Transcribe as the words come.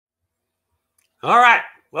All right,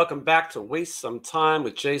 welcome back to Waste Some Time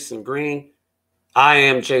with Jason Green. I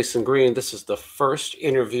am Jason Green. This is the first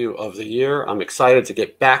interview of the year. I'm excited to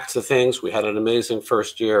get back to things. We had an amazing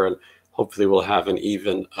first year, and hopefully we'll have an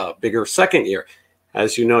even bigger second year.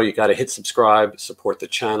 As you know, you got to hit subscribe, support the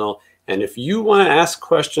channel. And if you want to ask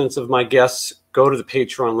questions of my guests, go to the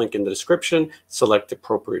Patreon link in the description, select the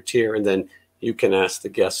appropriate tier, and then you can ask the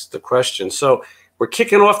guests the question. So we're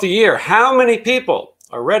kicking off the year. How many people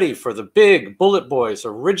are ready for the big Bullet Boys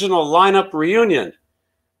original lineup reunion?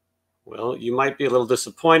 Well, you might be a little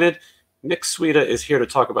disappointed. Mick Sweda is here to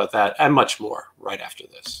talk about that and much more right after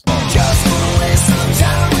this. Just wanna waste some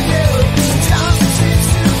time with you. Sometimes it seems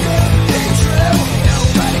too good to be true.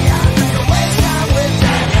 Nobody out there to waste time with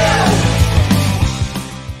that.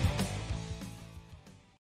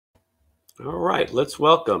 All right, let's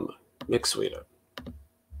welcome Mick Sweda.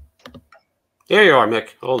 There you are, Mick.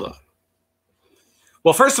 Hold on.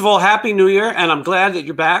 Well, first of all, Happy New Year, and I'm glad that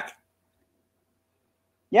you're back.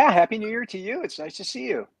 Yeah, Happy New Year to you. It's nice to see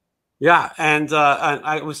you. Yeah, and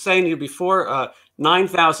I was saying to you before,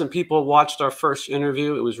 9,000 people watched our first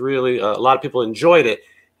interview. It was really, a lot of people enjoyed it.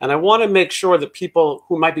 And I want to make sure that people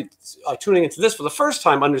who might be tuning into this for the first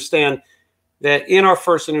time understand that in our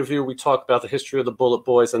first interview, we talk about the history of the Bullet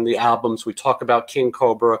Boys and the albums. We talk about King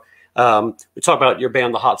Cobra. We talk about your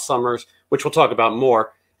band, The Hot Summers, which we'll talk about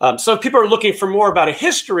more. So if people are looking for more about a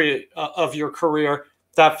history of your career,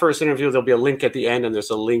 that first interview, there'll be a link at the end, and there's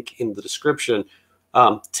a link in the description.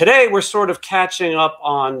 Today, we're sort of catching up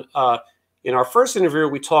on, in our first interview,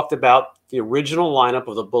 we talked about the original lineup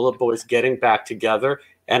of the Bullet Boys getting back together.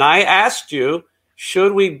 And I asked you,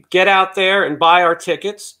 should we get out there and buy our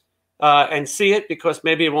tickets and see it because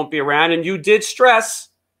maybe it won't be around? And you did stress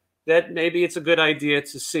that maybe it's a good idea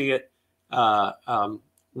to see it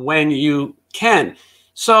when you can.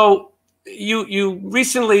 So you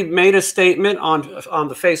recently made a statement on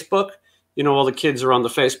the Facebook. You know, all the kids are on the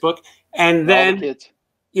Facebook, and then all the kids.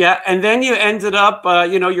 Yeah, and then you ended up,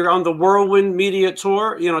 you're on the Whirlwind Media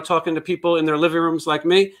Tour. Talking to people in their living rooms like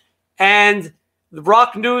me, and the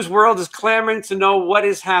rock news world is clamoring to know what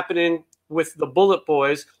is happening with the Bullet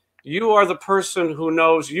Boys. You are the person who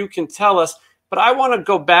knows. You can tell us, but I want to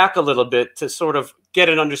go back a little bit to sort of get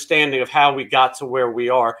an understanding of how we got to where we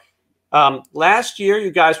are. Last year,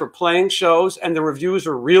 you guys were playing shows, and the reviews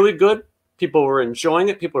were really good. People were enjoying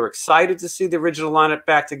it. People were excited to see the original lineup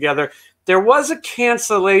back together. There was a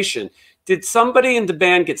cancellation. Did somebody in the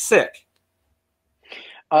band get sick?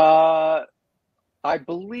 I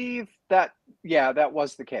believe that, yeah, that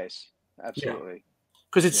was the case. Absolutely.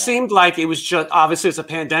 Because it seemed like it was just, obviously it's a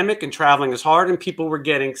pandemic and traveling is hard and people were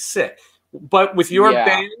getting sick. But with your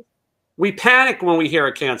band, we panic when we hear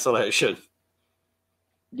a cancellation.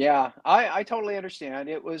 Yeah, I totally understand.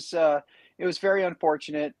 It was very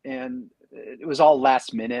unfortunate, and it was all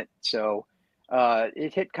last minute. So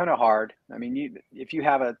it hit kind of hard. I mean, if you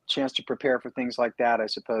have a chance to prepare for things like that, I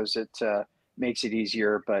suppose it makes it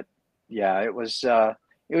easier. But yeah, it was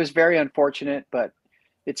very unfortunate, but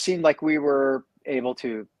it seemed like we were able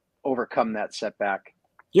to overcome that setback.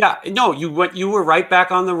 Yeah, no, you were right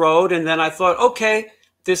back on the road, and then I thought, okay,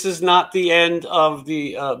 this is not the end of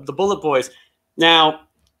the Bullet Boys. Now,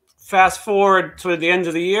 fast forward to the end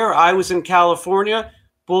of the year, I was in California.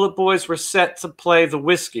 Bullet Boys were set to play the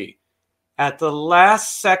Whiskey. At the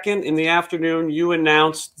last second in the afternoon, you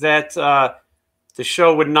announced that the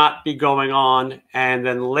show would not be going on. And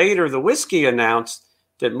then later, the Whiskey announced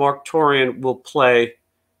that Mark Torian will play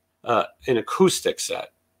an acoustic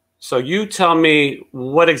set. So you tell me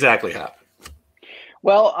what exactly happened.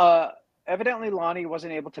 Well, evidently Lonnie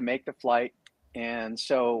wasn't able to make the flight. And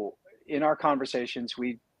so in our conversations,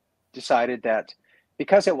 we decided that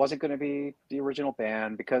because it wasn't going to be the original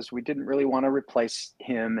band, because we didn't really want to replace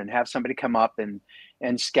him and have somebody come up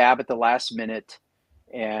and scab at the last minute,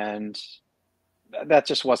 and that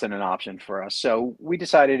just wasn't an option for us. So we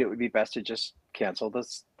decided it would be best to just cancel the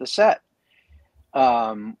set.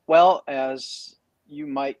 Well, as you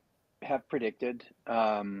might have predicted,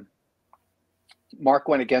 Mark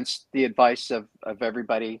went against the advice of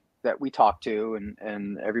everybody that we talked to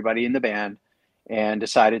and everybody in the band, and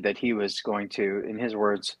decided that he was going to, in his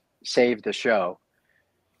words, save the show.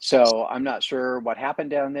 So I'm not sure what happened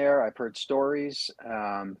down there. I've heard stories,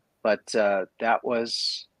 but that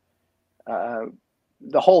was, the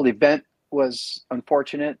whole event was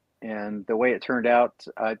unfortunate, and the way it turned out,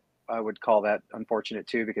 I would call that unfortunate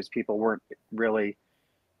too, because people weren't really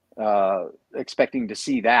expecting to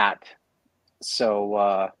see that.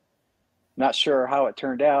 So not sure how it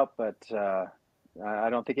turned out, but I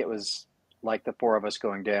don't think it was like the four of us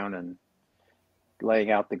going down and laying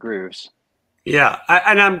out the grooves. Yeah,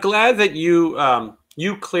 and I'm glad that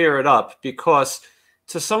you clear it up, because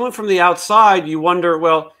to someone from the outside, you wonder,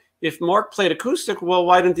 well, if Mark played acoustic, well,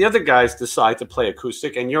 why didn't the other guys decide to play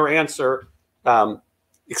acoustic? And your answer um,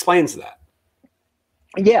 explains that.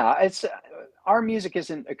 Yeah, it's our music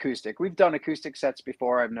isn't acoustic. We've done acoustic sets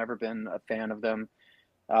before. I've never been a fan of them.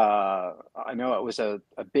 I know it was a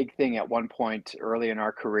big thing at one point early in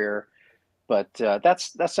our career, but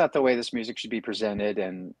that's not the way this music should be presented.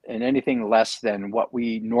 And anything less than what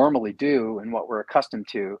we normally do and what we're accustomed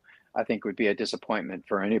to, I think would be a disappointment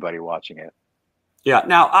for anybody watching it. Yeah.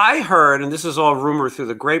 Now, I heard, and this is all rumor through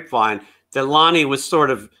the grapevine, that Lonnie was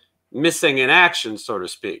sort of missing in action, so to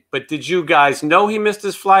speak. But did you guys know he missed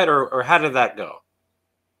his flight, or how did that go?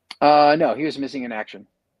 No, he was missing in action.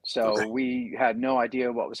 So Okay. we had no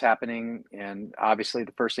idea what was happening. And obviously,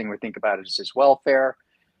 the first thing we think about is his welfare.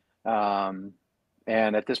 Um,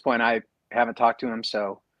 and at this point, I haven't talked to him.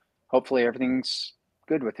 So hopefully, everything's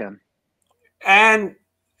good with him. And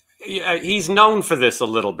he's known for this a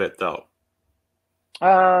little bit, though.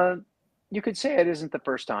 Uh, you could say it isn't the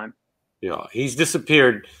first time. Yeah, he's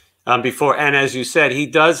disappeared before, and as you said, he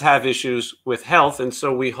does have issues with health, and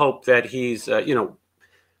so we hope that he's,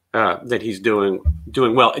 that he's doing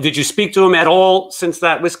well. Did you speak to him at all since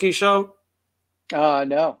that whiskey show?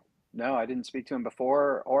 No, no, I didn't speak to him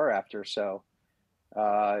before or after. So,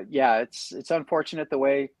 yeah, it's unfortunate the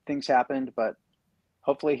way things happened, but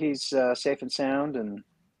hopefully he's safe and sound and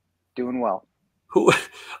doing well. Who?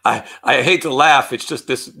 I hate to laugh. It's just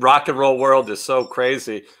this rock and roll world is so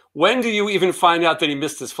crazy. When do you even find out that he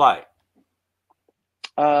missed his flight?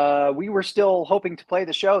 We were still hoping to play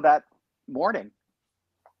the show that morning,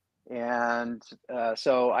 and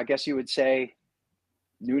so I guess you would say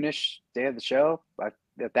noonish day of the show. But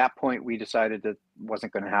at that point, we decided that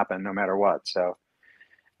wasn't going to happen no matter what. So,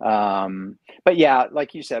 but yeah,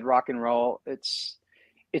 like you said, rock and roll. It's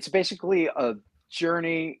basically a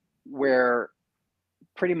journey where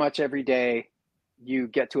pretty much every day you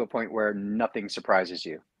get to a point where nothing surprises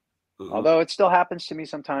you. Mhm. Although it still happens to me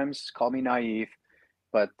sometimes. Call me naive,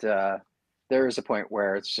 but there is a point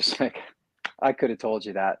where it's just like I could have told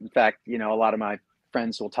you that. In fact, a lot of my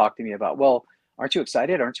friends will talk to me about, well, aren't you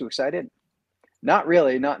excited? Aren't you excited? Not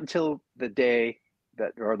really, not until the day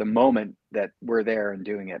that or the moment that we're there and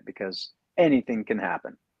doing it, because anything can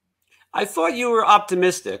happen. I thought you were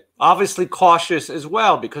optimistic, obviously cautious as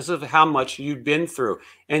well, because of how much you've been through.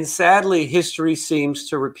 And sadly, history seems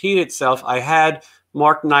to repeat itself. I had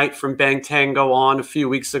Mark Knight from Bang Tango on a few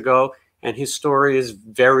weeks ago, and his story is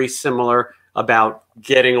very similar about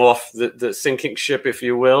getting off the sinking ship, if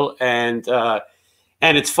you will. And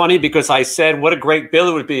it's funny because I said, what a great bill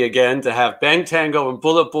it would be again to have Bang Tango and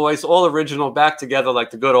Bullet Boys, all original, back together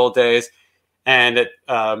like the good old days. And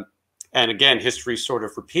and again, history sort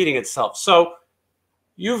of repeating itself. So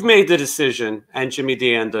you've made the decision, and Jimmy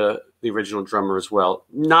DeAnda, the original drummer as well,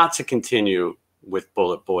 not to continue with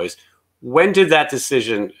Bullet Boys. When did that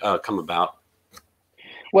decision come about?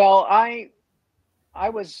 Well, I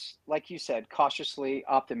was, like you said, cautiously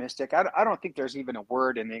optimistic. I don't think there's even a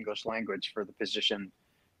word in the English language for the position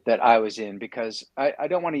that I was in, because I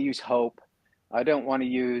don't want to use hope. I don't want to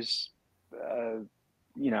use,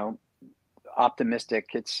 you know, optimistic.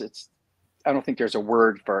 I don't think there's a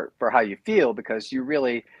word for how you feel, because you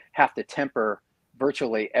really have to temper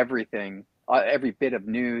virtually everything, every bit of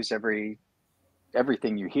news, everything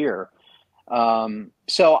you hear.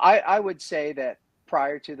 So I would say that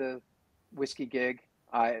prior to the whiskey gig,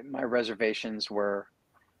 my reservations were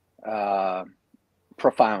uh,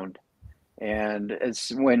 profound, and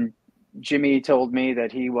it's when Jimmy told me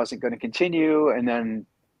that he wasn't going to continue, and then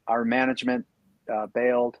our management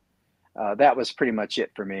bailed. That was pretty much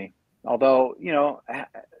it for me. Although,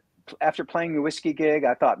 after playing the whiskey gig,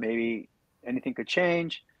 I thought maybe anything could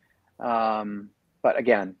change. But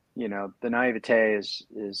again, the naivete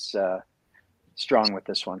is strong with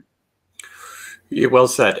this one. Yeah, well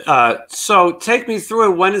said. So take me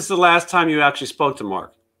through it. When is the last time you actually spoke to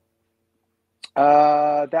Mark?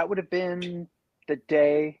 That would have been the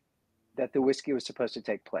day that the whiskey was supposed to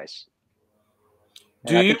take place.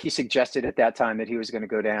 Do And I you? think he suggested at that time that he was going to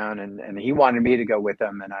go down, and he wanted me to go with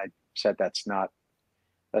him. And I said, that's not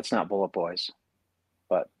Bullet Boys.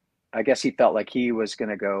 But I guess he felt like he was going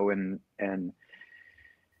to go and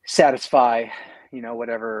satisfy,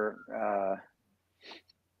 whatever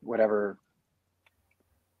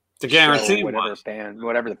The show, guarantee was.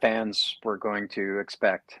 whatever the fans were going to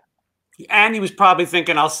expect. And he was probably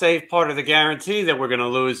thinking, I'll save part of the guarantee that we're going to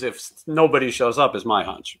lose if nobody shows up, is my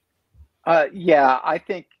hunch. Yeah, I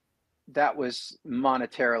think that was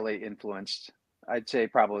monetarily influenced. I'd say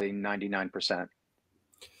probably 99%.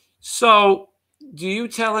 So do you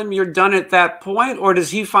tell him you're done at that point, or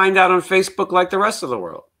does he find out on Facebook like the rest of the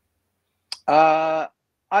world?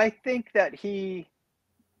 I think that he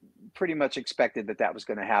pretty much expected that that was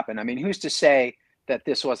going to happen. I mean, who's to say that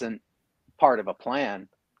this wasn't part of a plan,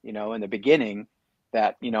 you know, in the beginning,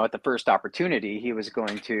 that, you know, at the first opportunity, he was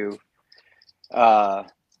going to,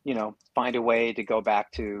 you know, find a way to go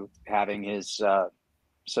back to having his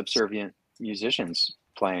subservient musicians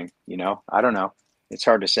playing, you know. I don't know. It's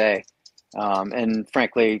hard to say. And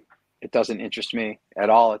frankly, it doesn't interest me at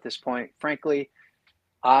all at this point. Frankly,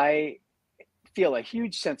 I feel a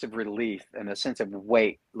huge sense of relief and a sense of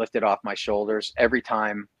weight lifted off my shoulders every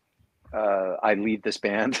time I leave this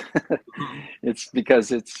band. It's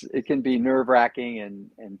because it can be nerve-wracking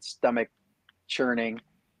and stomach churning,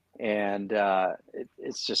 and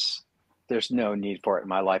it's just, there's no need for it in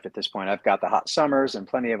my life at this point. I've got the hot summers and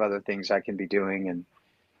plenty of other things I can be doing, and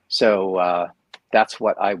so that's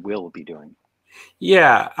what I will be doing.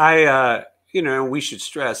 Yeah, you know, we should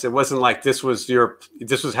stress it wasn't like this was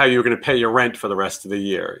how you were going to pay your rent for the rest of the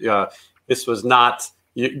year. This was not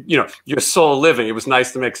you know, your sole living. It was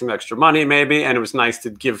nice to make some extra money maybe, and it was nice to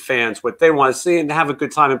give fans what they want to see and to have a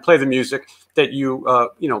good time and play the music that you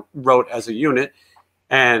you know, wrote as a unit.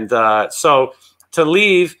 And so to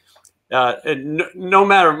leave, no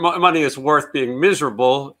matter money is worth being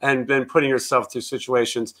miserable and then putting yourself through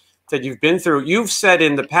situations that you've been through. You've said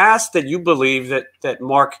in the past that you believe that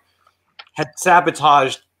Mark had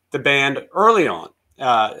sabotaged the band early on,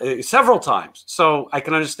 several times. So I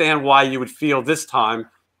can understand why you would feel this time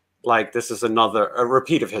like this is a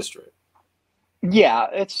repeat of history. Yeah,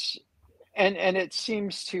 it's and it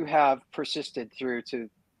seems to have persisted through to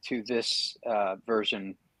this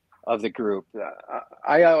version of the group.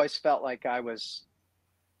 I always felt like I was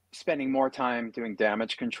spending more time doing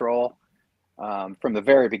damage control from the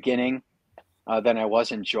very beginning than I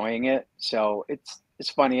was enjoying it. So it's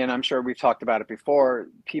funny, and I'm sure we've talked about it before.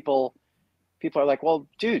 People are like, well,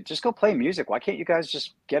 dude, just go play music. Why can't you guys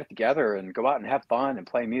just get it together and go out and have fun and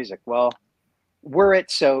play music? Well, were it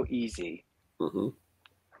so easy? Mm-hmm.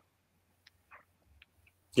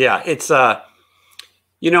 Yeah, it's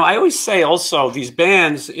you know, I always say also these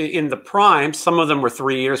bands in the prime, some of them were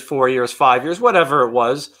 3 years, 4 years, 5 years, whatever it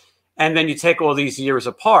was, and then you take all these years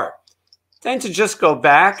apart. Then to just go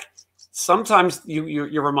back, sometimes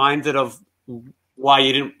you're reminded of why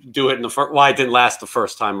you didn't do it why it didn't last the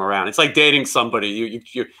first time around. It's like dating somebody.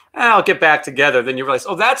 I'll get back together. Then you realize,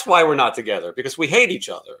 oh, that's why we're not together, because we hate each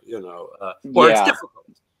other, you know, or Yeah. it's difficult.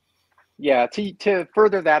 Yeah. To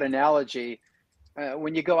further that analogy,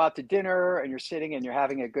 when you go out to dinner and you're sitting and you're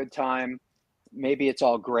having a good time, maybe it's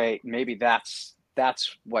all great. Maybe that's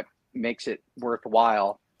what makes it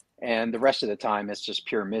worthwhile. And the rest of the time, it's just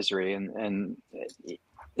pure misery. And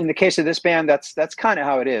in the case of this band, that's kind of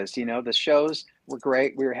how it is. You know, the shows were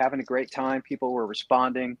great. We were having a great time. People were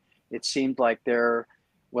responding. It seemed like there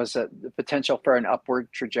was the potential for an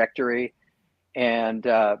upward trajectory. And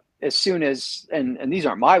as soon as, and these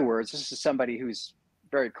aren't my words, this is somebody who's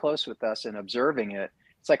very close with us and observing it.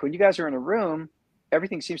 It's like when you guys are in a room,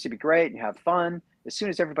 everything seems to be great and you have fun. As soon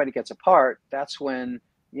as everybody gets apart, that's when,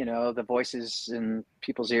 you know, the voices in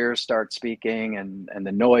people's ears start speaking, and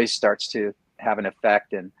the noise starts to have an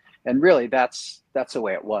effect. And really that's the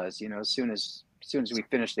way it was. You know, as soon as we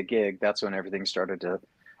finished the gig, that's when everything started to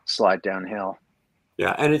slide downhill.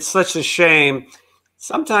 Yeah, and it's such a shame.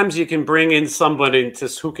 Sometimes you can bring in somebody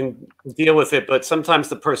who can deal with it, but sometimes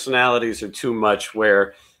the personalities are too much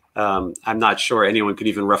where I'm not sure anyone could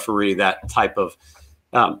even referee that type of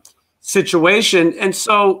situation. And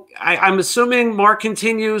so I'm assuming Mark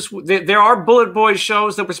continues. There are BulletBoys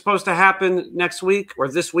shows that were supposed to happen next week or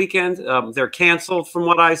this weekend. They're canceled from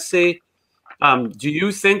what I see. Do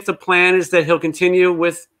you think the plan is that he'll continue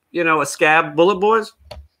with, you know, a scab BulletBoys?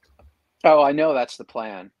 Oh, I know that's the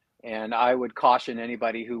plan. And I would caution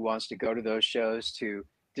anybody who wants to go to those shows to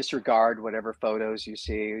disregard whatever photos you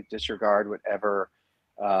see, disregard whatever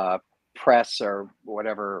press or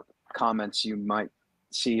whatever comments you might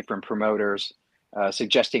see from promoters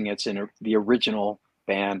suggesting it's in the original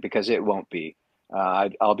band, because it won't be.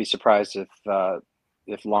 I'll be surprised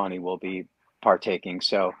if Lonnie will be partaking.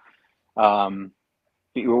 So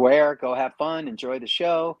be aware, go have fun, enjoy the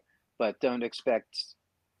show, but don't expect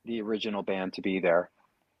the original band to be there.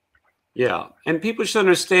 Yeah, and people should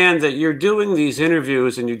understand that you're doing these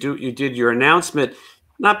interviews and you did your announcement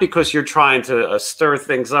not because you're trying to stir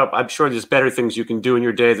things up. I'm sure there's better things you can do in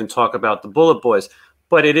your day than talk about the BulletBoys,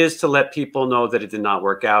 but it is to let people know that it did not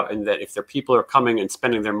work out, and that if their people are coming and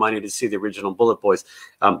spending their money to see the original BulletBoys,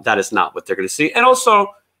 that is not what they're going to see, and also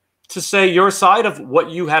to say your side of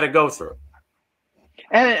what you had to go through.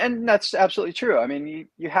 And that's absolutely true. I mean,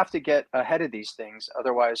 you have to get ahead of these things,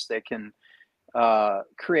 otherwise they can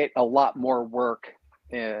create a lot more work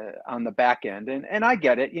on the back end. And I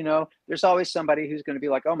get it. You know, there's always somebody who's going to be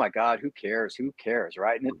like, "Oh my God, who cares? Who cares?"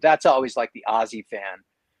 Right? And that's always like the Aussie fan.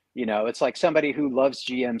 You know, it's like somebody who loves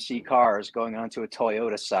GMC cars going onto a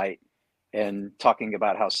Toyota site and talking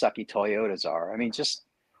about how sucky Toyotas are. I mean, just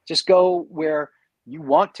go where you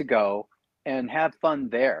want to go and have fun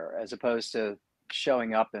there, as opposed to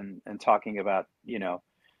showing up and talking about, you know,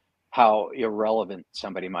 how irrelevant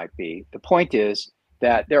somebody might be. The point is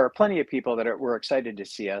that there are plenty of people that were excited to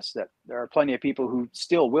see us, that there are plenty of people who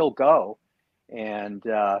still will go. And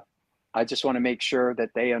I just want to make sure that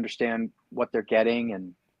they understand what they're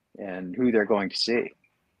getting and who they're going to see.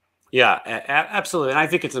 Yeah, absolutely. And I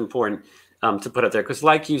think it's important to put it there because,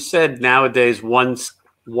 like you said, nowadays one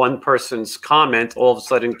person's comment all of a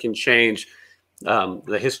sudden can change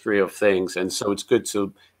the history of things, and so it's good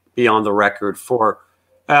to be on the record for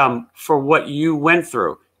what you went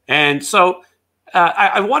through. And so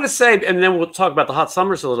I want to say, and then we'll talk about the hot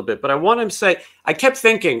summers a little bit, but I want to say, I kept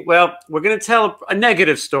thinking, well, we're going to tell a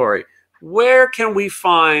negative story. Where can we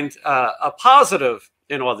find a positive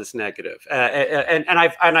in all this negative? And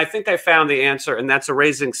I think I found the answer, and that's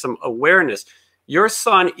raising some awareness. Your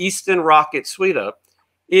son, Easton Rocket Sweda,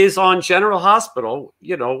 is on General Hospital,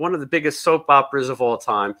 you know, one of the biggest soap operas of all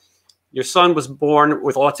time. Your son was born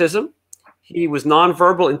with autism. He was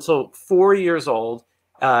nonverbal until 4 years old.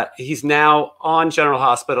 He's now on General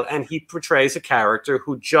Hospital, and he portrays a character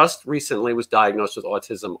who just recently was diagnosed with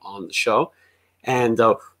autism on the show. And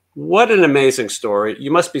what an amazing story.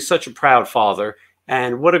 You must be such a proud father,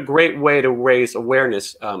 and what a great way to raise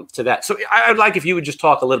awareness to that. So I'd like if you would just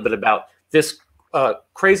talk a little bit about this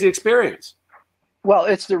crazy experience. Well,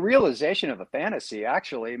 it's the realization of a fantasy,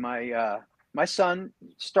 actually. My son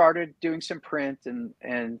started doing some print,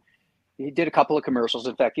 and he did a couple of commercials.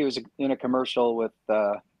 In fact, he was in a commercial with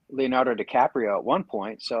Leonardo DiCaprio at one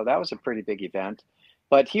point, so that was a pretty big event.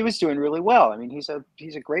 But he was doing really well. I mean, he's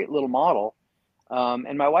a great little model.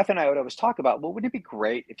 And my wife and I would always talk about, well, wouldn't it be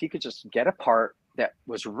great if he could just get a part that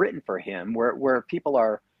was written for him, where people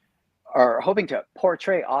are hoping to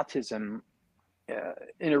portray autism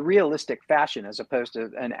in a realistic fashion, as opposed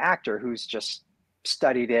to an actor who's just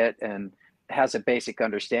studied it and has a basic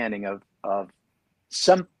understanding of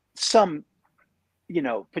some you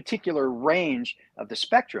know, particular range of the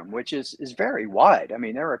spectrum, which is very wide. I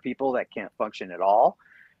mean, there are people that can't function at all.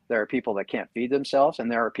 There are people that can't feed themselves,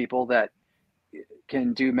 and there are people that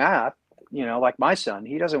can do math, you know, like my son.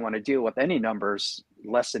 He doesn't want to deal with any numbers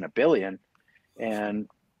less than a billion. And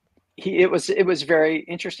it was very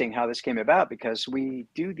interesting how this came about, because we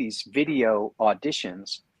do these video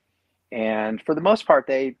auditions, and for the most part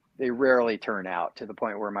they rarely turn out, to the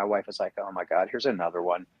point where my wife is like, oh my God, here's another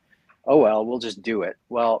one. Oh well, we'll just do it.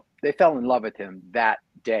 Well, they fell in love with him that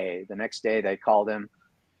day. The next day they called him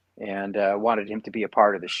and wanted him to be a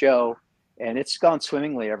part of the show, and it's gone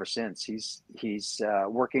swimmingly ever since. He's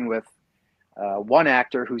working with one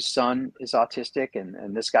actor whose son is autistic,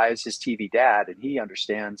 and this guy is his TV dad, and he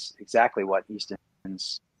understands exactly what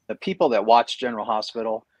Easton's. The people that watch General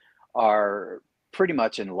Hospital are pretty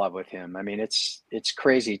much in love with him. I mean, it's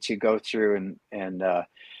crazy to go through and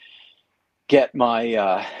get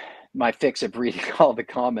my fix of reading all the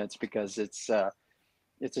comments, because it's a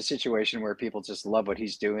situation where people just love what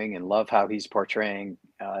he's doing and love how he's portraying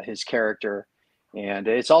his character, and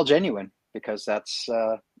it's all genuine, because that's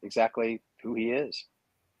exactly who he is.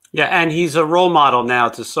 Yeah, and he's a role model now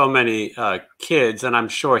to so many kids, and I'm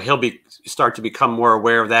sure he'll start to become more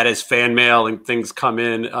aware of that as fan mail and things come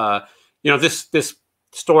in. You know, this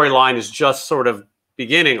storyline is just sort of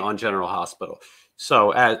beginning on General Hospital.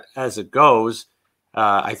 So as it goes,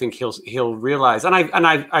 I think he'll realize, and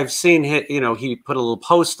I've seen you know, he put a little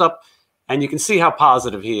post up, and you can see how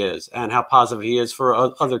positive he is and how positive he is for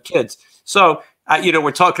other kids. So you know,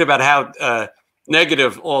 we're talking about how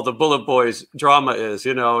negative all the Bullet Boys drama is,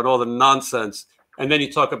 you know, and all the nonsense, and then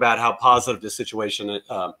you talk about how positive the situation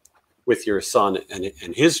with your son and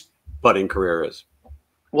his budding career is.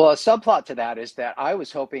 Well, a subplot to that is that I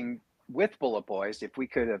was hoping with Bullet Boys, if we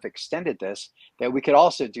could have extended this, that we could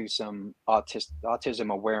also do some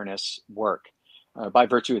autism awareness work by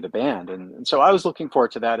virtue of the band. And so I was looking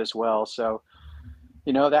forward to that as well. So,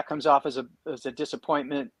 you know, that comes off as a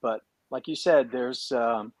disappointment, but like you said, there's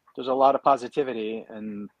a lot of positivity,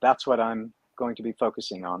 and that's what I'm going to be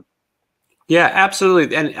focusing on. Yeah,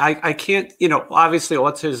 absolutely. And I can't, you know, obviously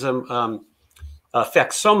autism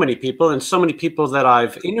affects so many people, and so many people that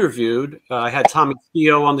I've interviewed. I had Tommy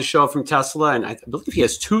Theo on the show from Tesla, and I believe he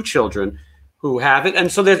has 2 children who have it.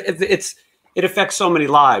 And so it's it affects so many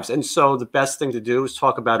lives. And so the best thing to do is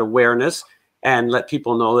talk about awareness and let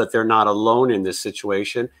people know that they're not alone in this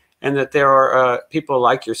situation, and that there are people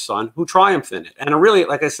like your son who triumph in it and are really,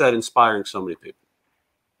 like I said, inspiring so many people.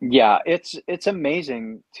 Yeah, it's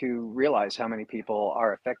amazing to realize how many people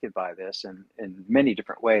are affected by this and in many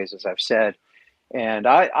different ways, as I've said. And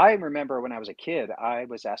I remember when I was a kid, I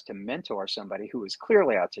was asked to mentor somebody who was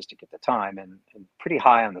clearly autistic at the time and pretty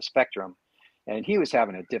high on the spectrum. And he was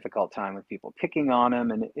having a difficult time with people picking on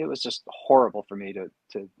him. And it was just horrible for me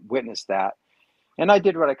to witness that. And I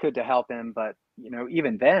did what I could to help him. But,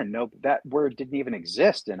 even then, no, that word didn't even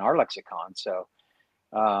exist in our lexicon. So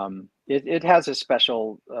it has a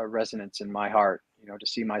special resonance in my heart, to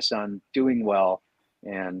see my son doing well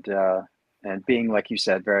and being, like you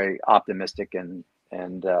said, very optimistic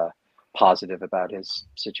and positive about his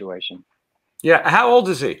situation. Yeah. How old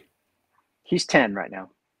is he? He's 10 right now.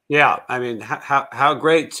 Yeah. I mean, how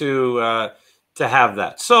great to have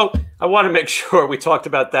that. So I want to make sure we talked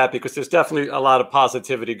about that, because there's definitely a lot of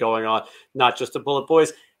positivity going on, not just the Bullet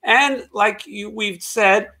Boys. And like we've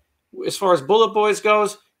said, as far as Bullet Boys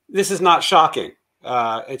goes, this is not shocking.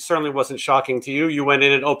 It certainly wasn't shocking to you. You went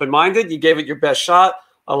in and open-minded. You gave it your best shot.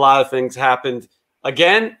 A lot of things happened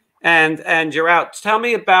again, and you're out. Tell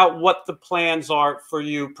me about what the plans are for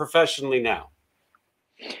you professionally now.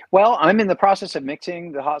 Well, I'm in the process of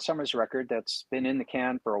mixing the Hot Summers record that's been in the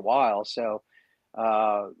can for a while. So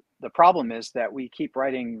the problem is that we keep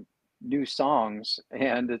writing new songs,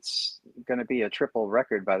 and it's going to be a triple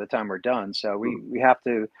record by the time we're done. So we have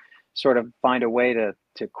to sort of find a way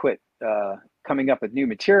to quit coming up with new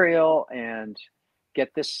material and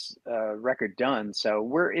get this record done. So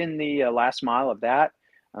we're in the last mile of that.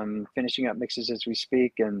 I'm finishing up mixes as we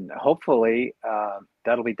speak, and hopefully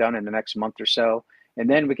that'll be done in the next month or so. And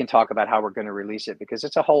then we can talk about how we're going to release it, because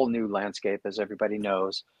it's a whole new landscape, as everybody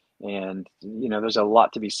knows. And, there's a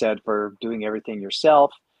lot to be said for doing everything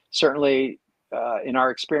yourself. Certainly, in our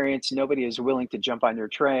experience, nobody is willing to jump on your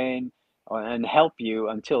train and help you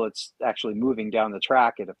until it's actually moving down the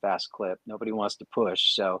track at a fast clip. Nobody wants to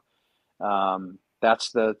push. So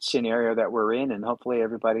that's the scenario that we're in. And hopefully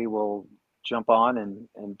everybody will jump on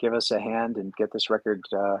and give us a hand and get this record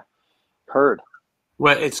heard.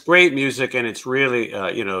 Well, it's great music, and it's really,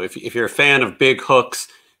 if you're a fan of big hooks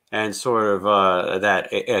and sort of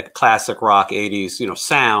that classic rock 80s,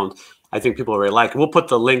 sound, I think people really like it. We'll put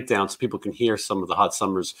the link down so people can hear some of the Hot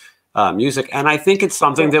Summers music, and I think it's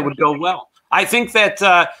something that would go well. I think that,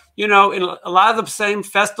 in a lot of the same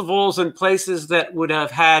festivals and places that would have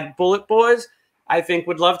had Bullet Boys, I think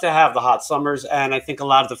would love to have the Hot Summers, and I think a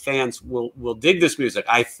lot of the fans will dig this music.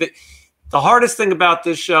 I think the hardest thing about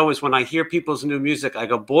this show is when I hear people's new music, I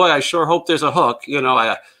go, boy, I sure hope there's a hook.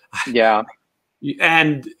 Yeah.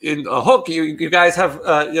 And in a hook, you guys have,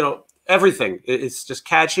 everything. It's just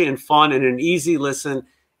catchy and fun and an easy listen.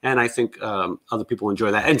 And I think other people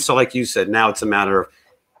enjoy that. And so, like you said, now it's a matter of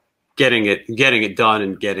getting it done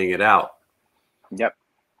and getting it out. Yep.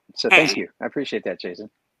 So thank you. I appreciate that, Jason.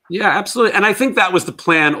 Yeah, absolutely. And I think that was the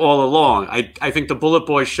plan all along. I think the Bullet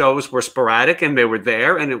Boys shows were sporadic, and they were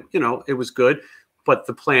there, and it was good. But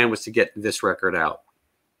the plan was to get this record out.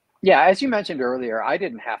 Yeah, as you mentioned earlier, I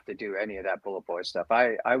didn't have to do any of that Bullet Boy stuff.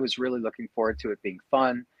 I was really looking forward to it being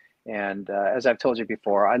fun. And as I've told you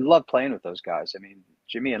before, I love playing with those guys. I mean,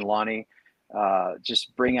 Jimmy and Lonnie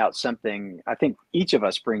just bring out something. I think each of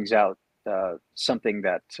us brings out something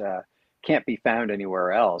that can't be found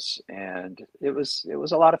anywhere else. And it was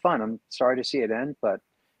a lot of fun. I'm sorry to see it end, but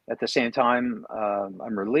at the same time,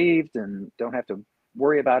 I'm relieved and don't have to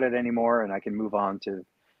worry about it anymore. And I can move on to,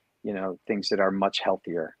 things that are much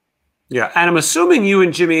healthier. Yeah, and I'm assuming you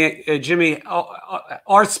and Jimmy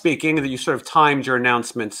are speaking, that you sort of timed your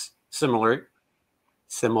announcements similarly.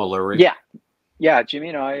 Yeah, Jimmy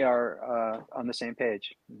and I are on the same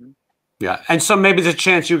page. Mm-hmm. Yeah, and so maybe there's a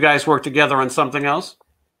chance you guys work together on something else?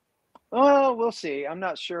 Well, we'll see. I'm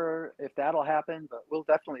not sure if that'll happen, but we'll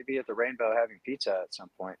definitely be at the Rainbow having pizza at some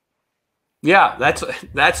point. Yeah,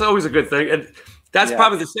 that's always a good thing, and that's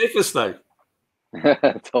probably the safest thing.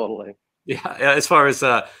 Totally. Yeah, as far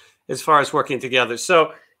as working together.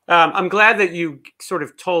 So I'm glad that you sort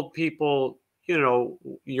of told people,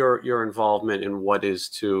 your involvement in what's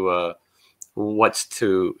to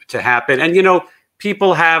happen. And,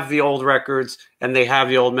 people have the old records and they have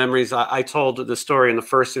the old memories. I told the story in the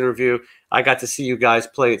first interview. I got to see you guys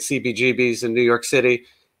play at CBGB's in New York City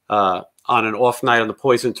on an off night on the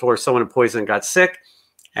Poison tour. Someone in Poison got sick,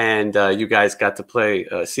 and you guys got to play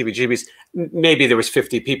CBGB's. Maybe there was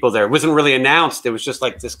 50 people there. It wasn't really announced. It was just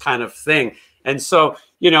like this kind of thing. And so,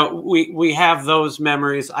 we have those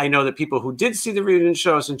memories. I know that people who did see the reunion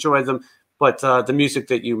shows enjoyed them, but the music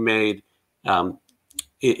that you made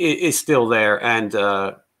is still there, and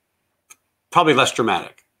probably less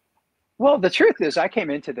dramatic. Well, the truth is, I came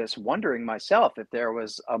into this wondering myself if there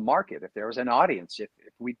was a market, if there was an audience, if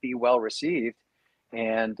we'd be well received.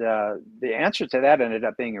 And the answer to that ended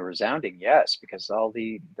up being a resounding yes, because all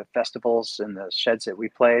the festivals and the sheds that we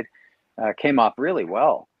played came off really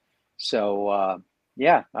well. So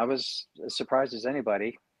yeah, I was as surprised as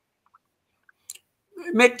anybody.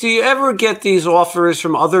 Mick, do you ever get these offers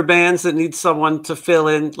from other bands that need someone to fill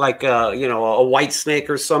in, like a White Snake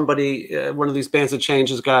or somebody, one of these bands that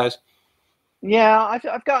changes guys? Yeah,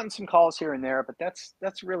 I've gotten some calls here and there, but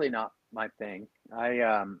that's really not my thing.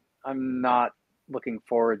 I'm not looking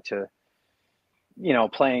forward to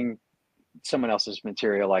playing someone else's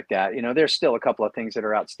material like that. There's still a couple of things that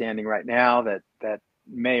are outstanding right now that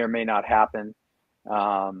may or may not happen.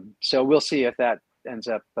 So we'll see if that ends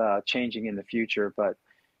up changing in the future. But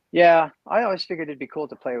yeah, I always figured it'd be cool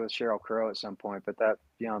to play with Sheryl Crow at some point. But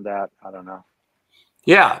beyond that, I don't know.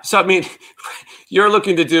 Yeah. So, I mean, you're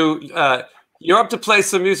looking to do, you're up to play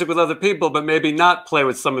some music with other people, but maybe not play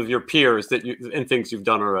with some of your peers and things you've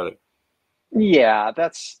done already. Yeah,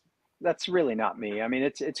 that's really not me. I mean,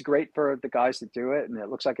 it's great for the guys that do it, and it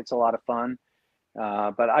looks like it's a lot of fun.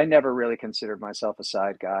 But I never really considered myself a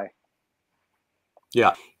side guy.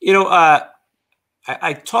 Yeah.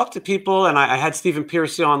 I talked to people, and I had Stephen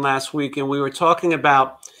Piercy on last week, and we were talking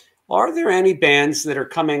about, are there any bands that are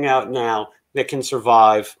coming out now that can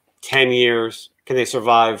survive 10 years? Can they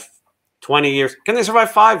survive 20 years? Can they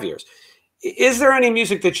survive 5 years? Is there any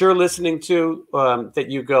music that you're listening to that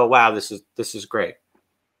you go, wow, this is great?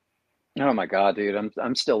 Oh my God, dude,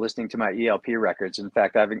 I'm still listening to my ELP records. In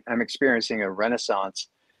fact, I'm experiencing a renaissance,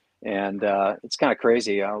 and it's kind of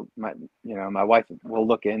crazy. My wife will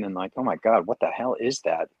look in and like, oh my God, what the hell is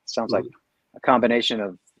that? It sounds like a combination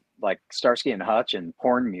of like Starsky and Hutch and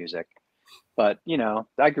porn music. But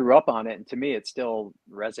I grew up on it, and to me, it still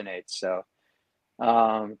resonates. So,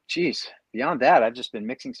 geez, beyond that, I've just been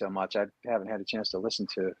mixing so much, I haven't had a chance to listen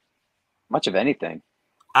to much of anything.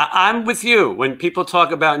 I'm with you when people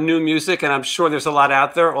talk about new music, and I'm sure there's a lot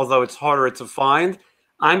out there, although it's harder to find.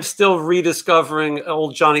 I'm still rediscovering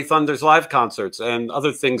old Johnny Thunders live concerts and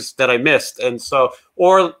other things that I missed, and so,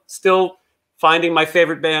 or still finding my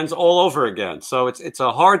favorite bands all over again. So it's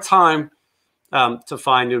a hard time to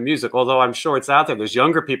find new music, although I'm sure it's out there. There's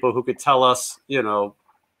younger people who could tell us,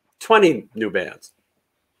 20 new bands.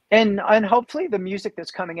 And hopefully the music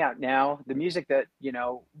that's coming out now, the music that,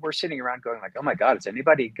 we're sitting around going like, oh my God, is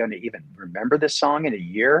anybody going to even remember this song in a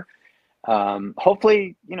year?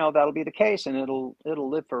 Hopefully, that'll be the case, and it'll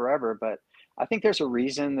live forever. But I think there's a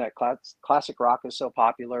reason that classic rock is so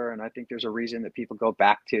popular. And I think there's a reason that people go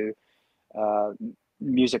back to uh,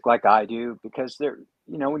 music like I do, because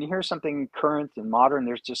when you hear something current and modern,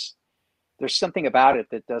 there's something about it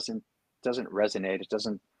that doesn't resonate. It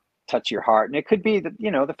doesn't touch your heart. And it could be that,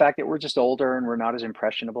 the fact that we're just older and we're not as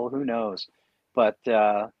impressionable, who knows? But,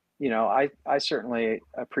 I certainly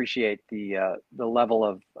appreciate the level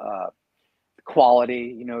of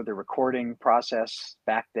quality. The recording process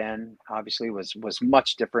back then obviously was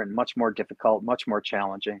much different, much more difficult, much more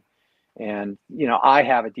challenging. And, I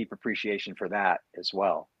have a deep appreciation for that as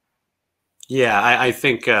well. Yeah, I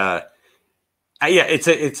think yeah,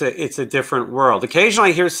 it's a different world. Occasionally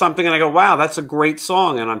I hear something and I go, wow, that's a great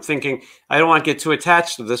song. And I'm thinking, I don't want to get too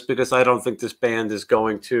attached to this because I don't think this band is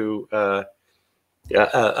going to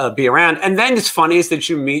be around. And then it's funny is that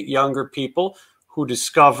you meet younger people who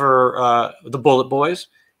discover the BulletBoys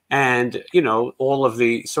and, all of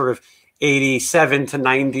the sort of 87 to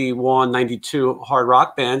 91, 92 hard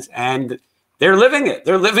rock bands. And they're living it.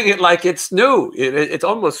 They're living it like it's new. It's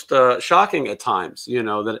almost shocking at times,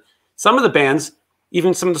 that some of the bands,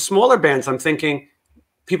 even some of the smaller bands, I'm thinking,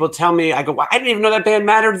 people tell me, I go, well, I didn't even know that band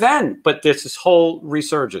mattered then. But there's this whole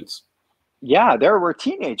resurgence. Yeah, there were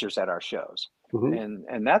teenagers at our shows. Mm-hmm.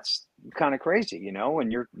 And that's kind of crazy,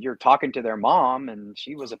 when you're talking to their mom and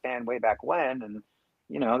she was a fan way back when, and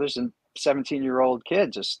there's a 17-year-old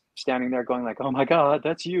kid just standing there going like, oh my God,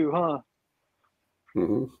 that's you, huh?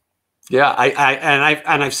 Mm-hmm. Yeah,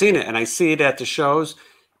 I've seen it, and I see it at the shows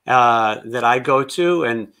that I go to,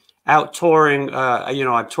 and out touring.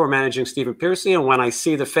 I'm tour managing Stephen Piercy, and when I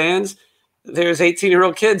see the fans, there's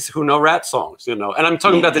 18-year-old kids who know Rat songs, and I'm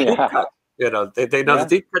talking about the deep cuts. They know the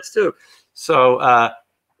deep cuts too. So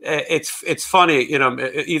it's funny,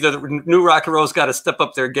 either the new rock and roll's got to step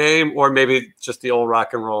up their game, or maybe just the old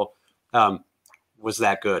rock and roll was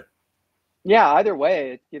that good. Yeah, either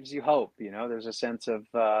way, it gives you hope. There's a sense of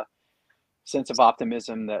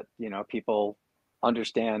optimism that people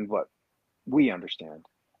understand what we understand.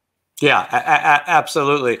 Yeah,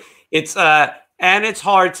 absolutely. It's and it's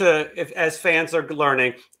hard to, if, as fans are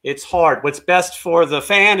learning, it's hard. What's best for the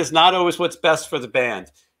fan is not always what's best for the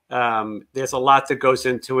band. There's a lot that goes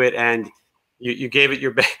into it, and you gave it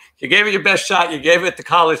your you gave it your best shot. You gave it the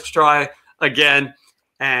college try again,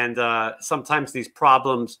 and sometimes these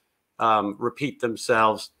problems repeat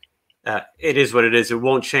themselves. It is what it is. It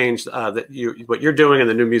won't change what you're doing in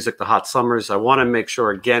the new music, the Hot Summers. I want to make sure,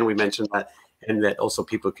 again, we mentioned that, and that also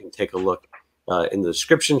people can take a look in the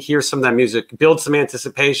description, hear some of that music, build some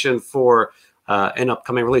anticipation for an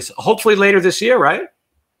upcoming release, hopefully later this year, right?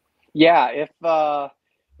 Yeah, if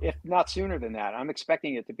not sooner than that. I'm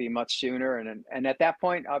expecting it to be much sooner, and at that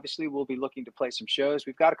point, obviously, we'll be looking to play some shows.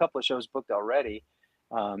 We've got a couple of shows booked already,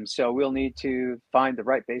 so we'll need to find the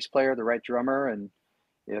right bass player, the right drummer, and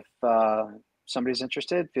if somebody's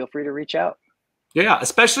interested, feel free to reach out. Yeah,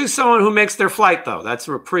 especially someone who makes their flight, though. That's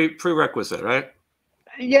a prerequisite, right?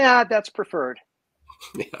 Yeah, that's preferred.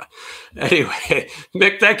 Yeah. Anyway,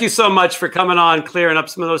 Mick, thank you so much for coming on, clearing up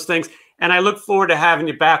some of those things. And I look forward to having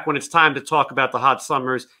you back when it's time to talk about the Hot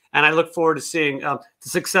Summers. And I look forward to seeing the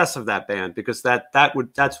success of that band, because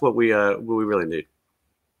that's what we really need.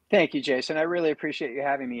 Thank you, Jason. I really appreciate you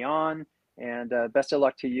having me on, and best of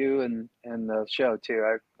luck to you and the show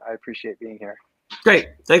too. I appreciate being here. Great.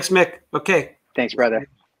 Thanks, Mick. Okay. Thanks, brother.